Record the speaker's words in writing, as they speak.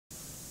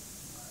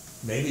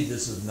maybe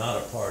this is not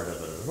a part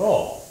of it at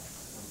all.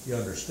 You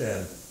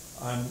understand?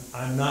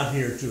 I'm not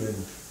here to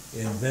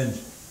invent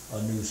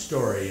a new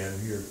story. I'm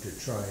here to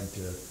try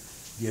to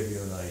give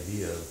you an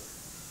idea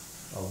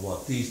of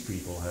what these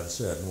people have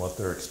said and what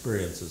their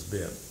experience has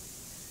been.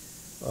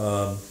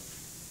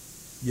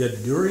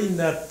 Yet during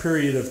that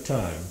period of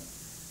time,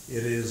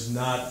 it is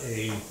not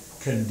a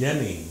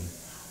condemning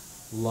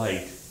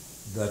light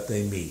that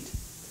they meet.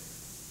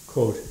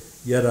 Quote,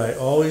 "Yet I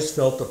always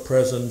felt the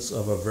presence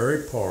of a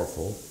very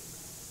powerful,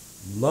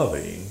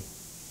 loving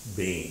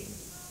being."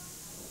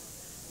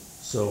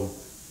 So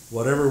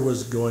whatever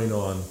was going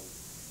on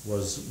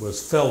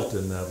was felt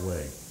in that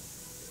way.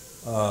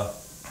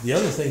 The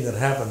other thing that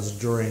happens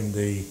during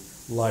the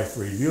life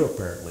review,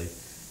 apparently,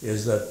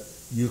 is that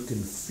you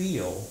can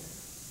feel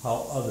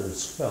how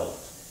others felt.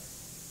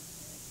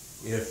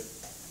 If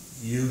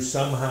you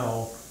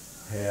somehow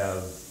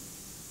have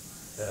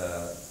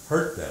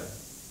hurt them,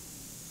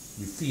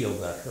 you feel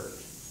that hurt.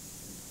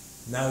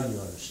 Now you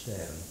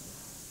understand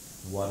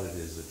what it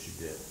is that you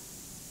did.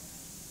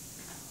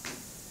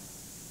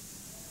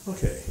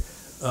 Okay.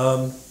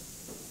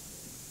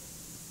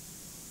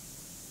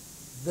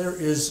 There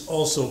is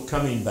also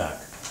coming back.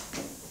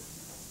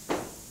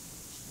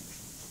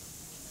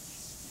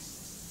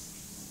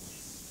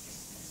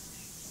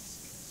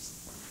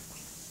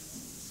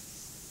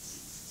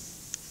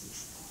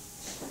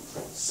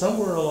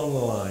 Somewhere along the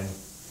line,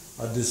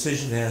 a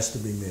decision has to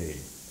be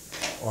made.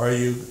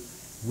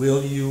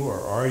 Will you or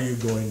are you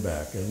going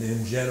back? And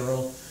in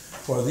general,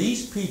 for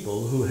these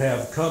people who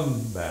have come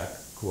back,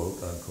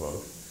 quote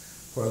unquote,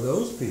 for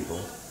those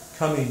people,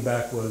 coming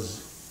back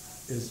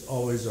is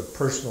always a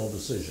personal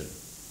decision.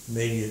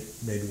 Maybe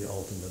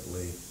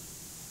ultimately,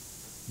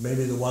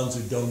 maybe the ones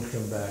who don't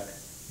come back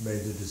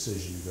made the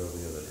decision to go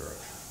the other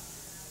direction.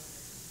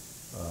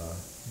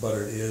 But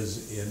it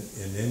is,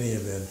 in any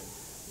event,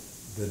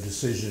 the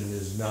decision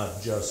is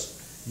not just,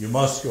 you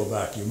must go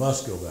back,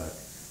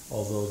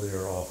 although they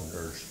are often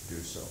urged to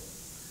do so.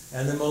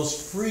 And the most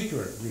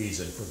frequent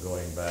reason for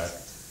going back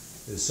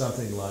is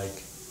something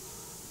like,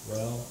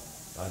 well,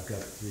 I've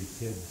got 3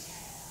 kids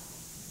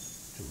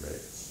to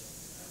raise.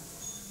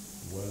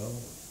 Well,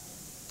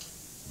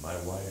 my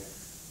wife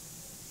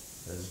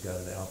has got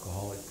an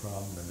alcoholic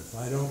problem, and if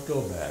I don't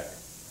go back,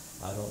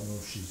 I don't know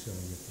if she's going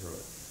to get through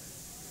it.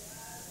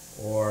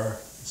 Or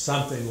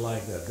something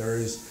like that. There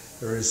is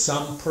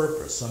some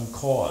purpose, some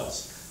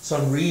cause,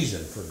 some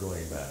reason for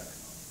going back.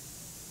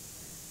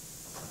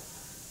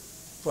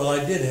 Well,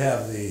 I did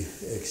have the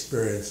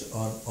experience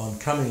on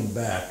coming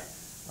back.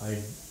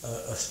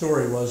 A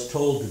story was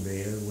told to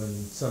me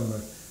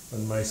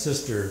when my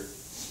sister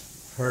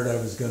heard I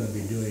was going to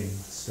be doing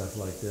stuff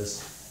like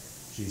this.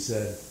 She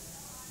said,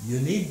 "You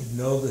need to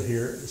know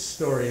the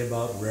story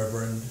about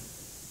Reverend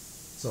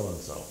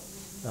so-and-so."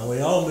 Now,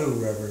 we all knew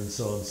Reverend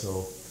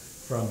so-and-so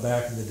from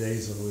back in the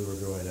days when we were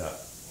growing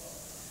up.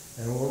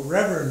 And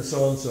Reverend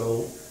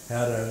so-and-so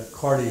had a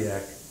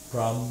cardiac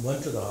problem,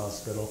 went to the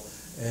hospital,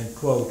 and,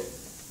 quote,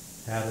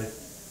 had a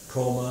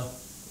coma.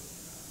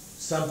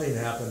 Something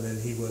happened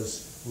and he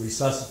was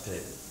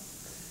resuscitated.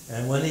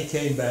 And when he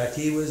came back,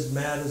 he was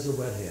mad as a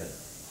wet hen.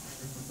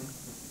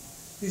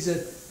 He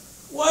said,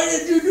 "Why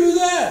did you do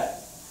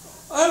that?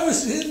 I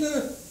was in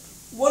a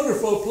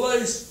wonderful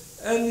place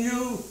and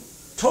you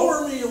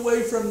tore me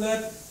away from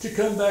that to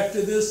come back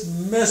to this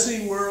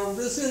messy world.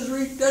 This is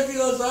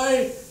ridiculous.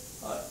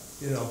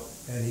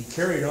 And he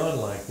carried on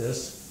like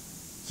this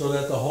so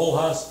that the whole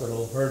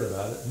hospital heard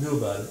about it, knew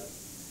about it,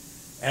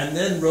 and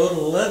then wrote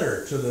a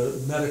letter to the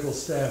medical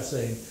staff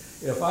saying,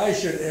 if I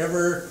should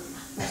ever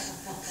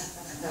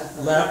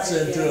lapse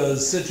into a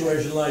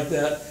situation like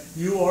that,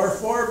 you are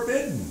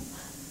forbidden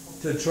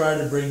to try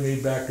to bring me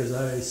back because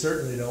I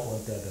certainly don't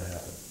want that to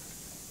happen.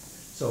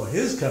 So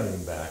his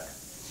coming back,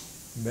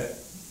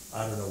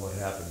 I don't know what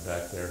happened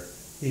back there.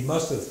 He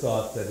must have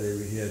thought that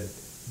he had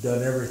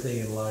done everything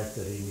in life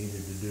that he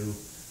needed to do,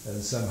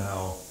 and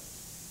somehow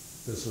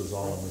this was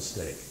all a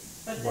mistake.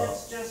 But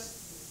that's just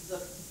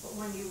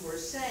when you were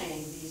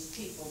saying these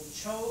people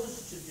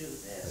chose to do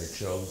this. They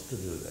chose to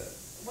do that.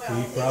 Well,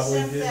 he probably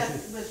except did that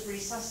too. with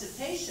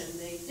resuscitation,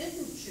 they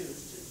didn't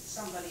choose to.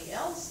 Somebody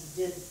else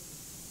did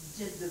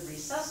the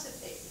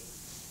resuscitating.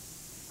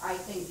 I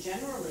think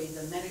generally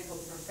the medical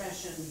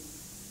profession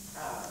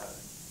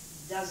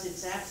does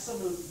its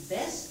absolute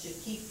best to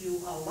keep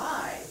you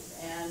alive.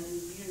 And,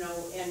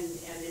 and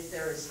if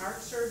there is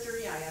heart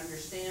surgery, I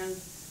understand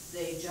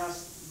they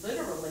just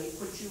literally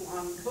put you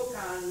hook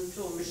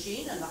onto a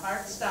machine and the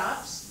heart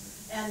stops,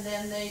 and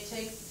then they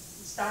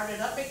start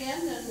it up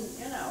again, and,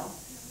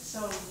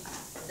 so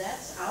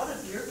that's out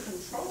of your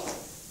control.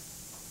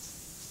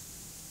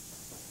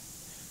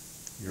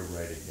 You're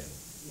right again.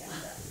 Yeah.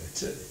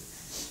 That's it.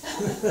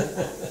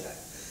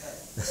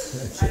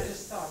 I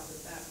just thought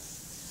that's...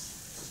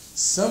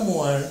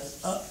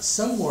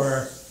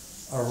 Somewhere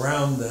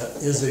around that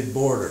is a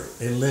border,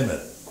 a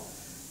limit,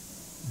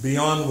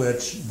 beyond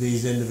which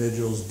these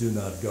individuals do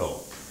not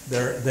go.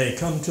 They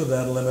come to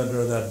that limit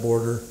or that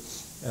border,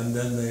 and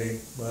then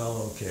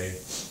okay,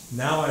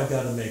 Now I've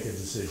got to make a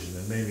decision,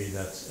 and maybe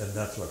that's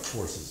what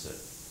forces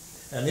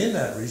it. And in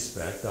that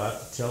respect, I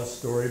have to tell a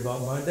story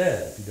about my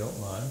dad, if you don't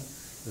mind.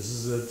 This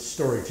is a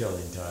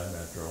storytelling time,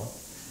 after all.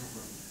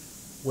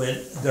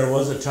 When there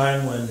was a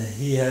time when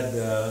he had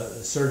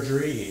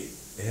surgery,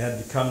 he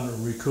had to come to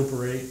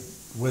recuperate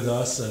with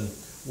us, and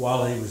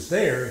while he was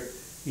there,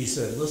 he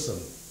said, "Listen,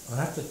 I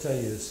have to tell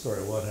you this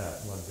story. What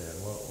happened, what, Dad?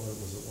 What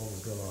was it? What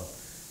was going on?"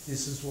 He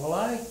says, "Well,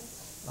 I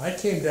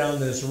came down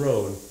this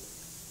road.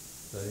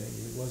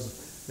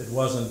 It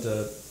wasn't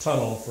a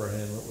tunnel for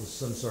him. It was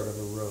some sort of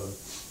a road.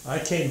 I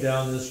came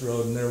down this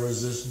road, and there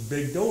was this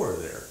big door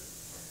there."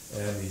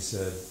 And he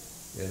said,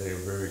 in a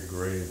very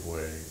grave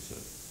way, he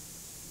said,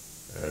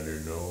 "And you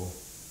know,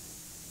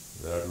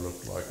 that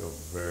looked like a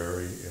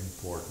very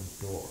important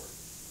door."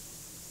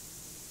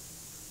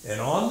 And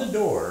on the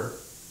door,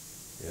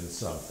 in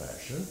some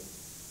fashion,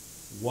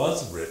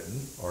 was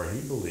written, or he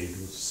believed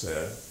was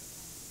said,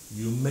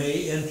 "You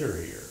may enter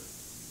here."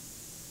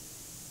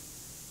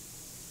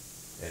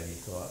 And he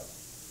thought,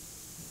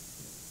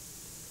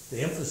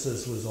 the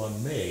emphasis was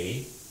on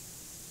may.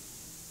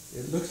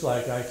 It looks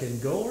like I can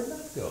go or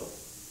not go.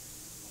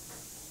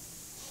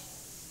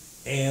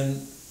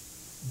 And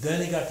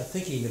then he got to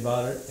thinking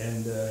about it,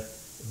 and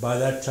by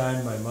that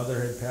time my mother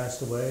had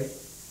passed away.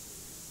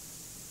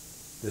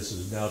 This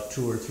is now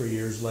 2 or 3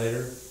 years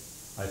later.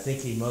 I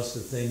think he must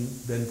have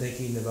been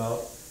thinking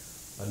about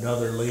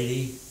another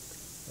lady,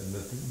 and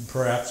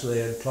perhaps they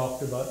had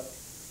talked about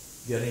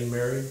getting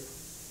married.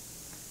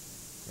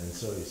 And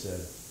so he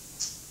said,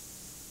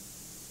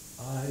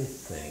 "I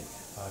think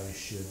I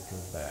should go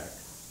back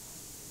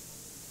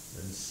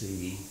and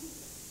see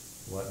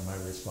what my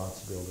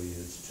responsibility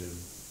is to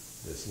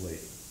this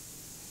lady."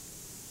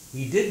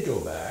 He did go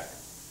back.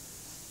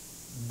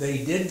 They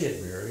did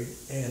get married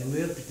and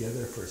lived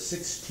together for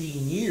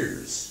 16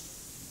 years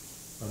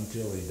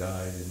until he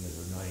died in his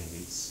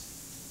 90s.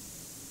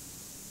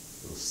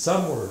 So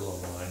somewhere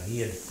along the line, he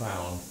had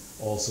found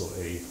also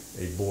a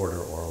border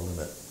or a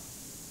limit.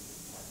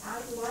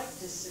 I'd like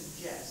to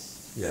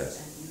suggest, Yes.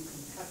 and you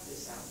can cut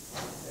this out,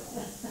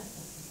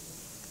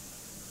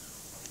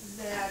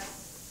 that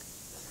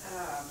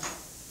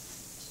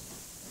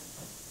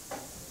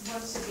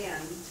once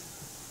again,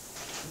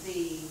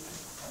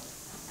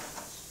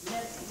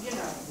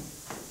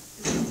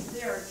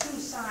 there are two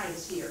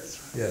sides here.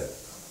 Yeah.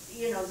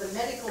 You know, the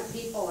medical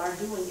people are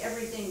doing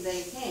everything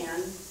they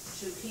can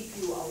to keep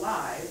you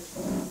alive.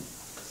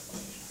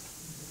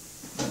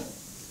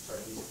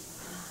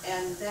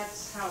 And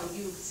that's how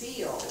you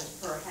feel,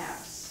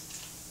 perhaps.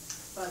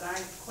 But I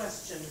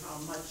question how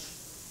much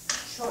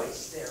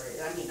choice there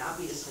is. I mean,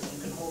 obviously, you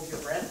can hold your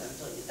breath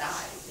until you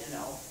die, you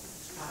know.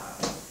 I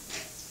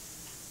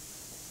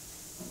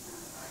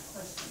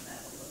question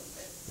that a little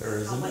bit. There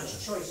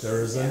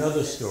is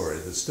another story.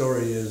 The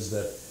story is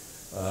that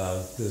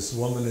this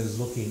woman is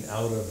looking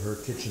out of her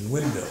kitchen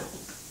window.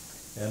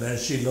 And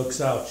as she looks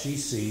out, she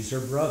sees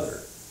her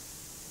brother,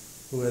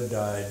 who had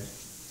died.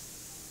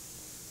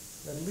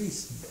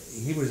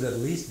 He was at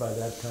least by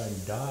that time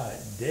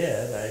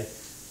dead.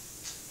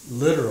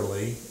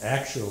 Literally,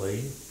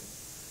 actually.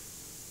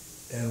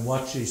 And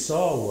what she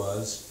saw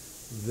was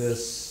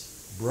this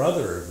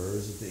brother of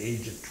hers at the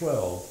age of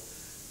 12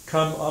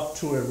 come up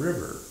to a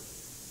river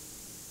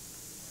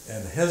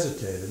and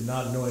hesitated,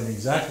 not knowing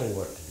exactly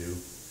what to do,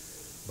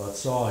 but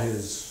saw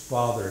his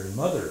father and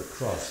mother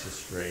cross the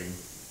stream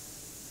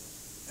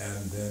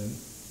and then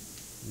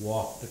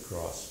walked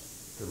across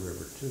the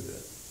river to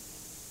them.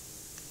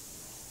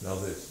 Now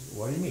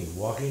what do you mean,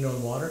 walking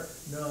on water?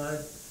 No,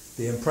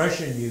 the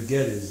impression you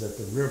get is that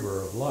the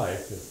river of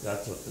life, if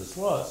that's what this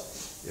was,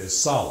 is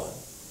solid.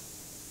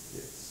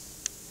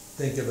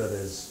 Think of it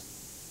as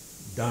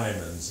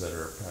diamonds that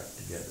are packed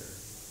together.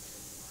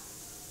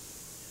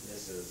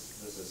 This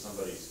is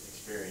somebody's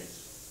experience.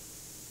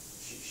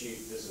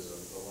 This is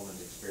a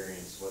woman's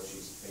experience. What she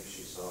thinks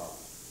she saw,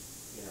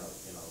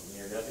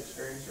 near-death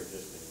experience, or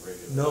just a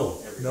regular?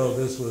 No.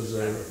 This was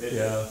it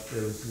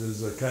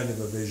was a kind of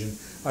a vision.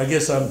 I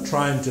guess I'm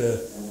trying to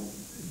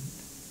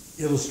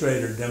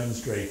illustrate or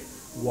demonstrate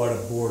what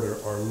a border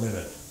or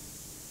limit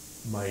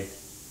might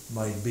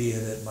be,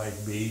 and it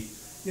might be,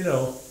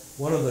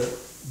 one of the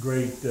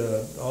great,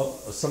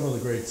 some of the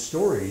great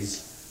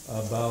stories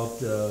about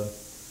the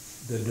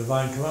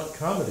Divine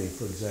Comedy,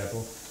 for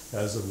example,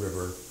 has a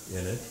river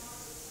in it.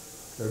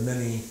 There are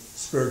many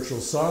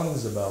spiritual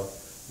songs about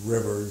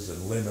rivers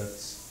and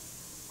limits.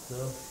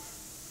 So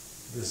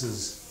this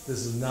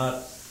is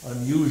not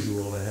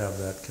unusual to have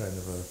that kind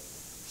of a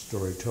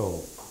story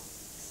told.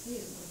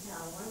 Excuse me,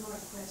 now one more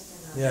question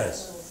on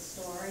Yes. that little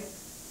story.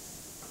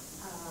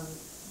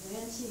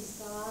 When she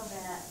saw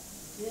that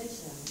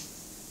vision,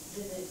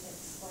 did it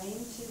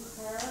explain to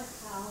her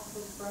how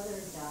her brother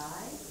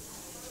died?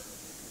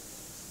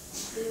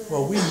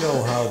 Well, we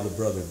know how the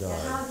brother And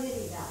how died. did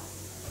he die?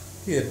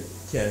 He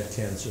had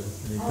cancer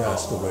and he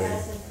passed away.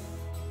 As in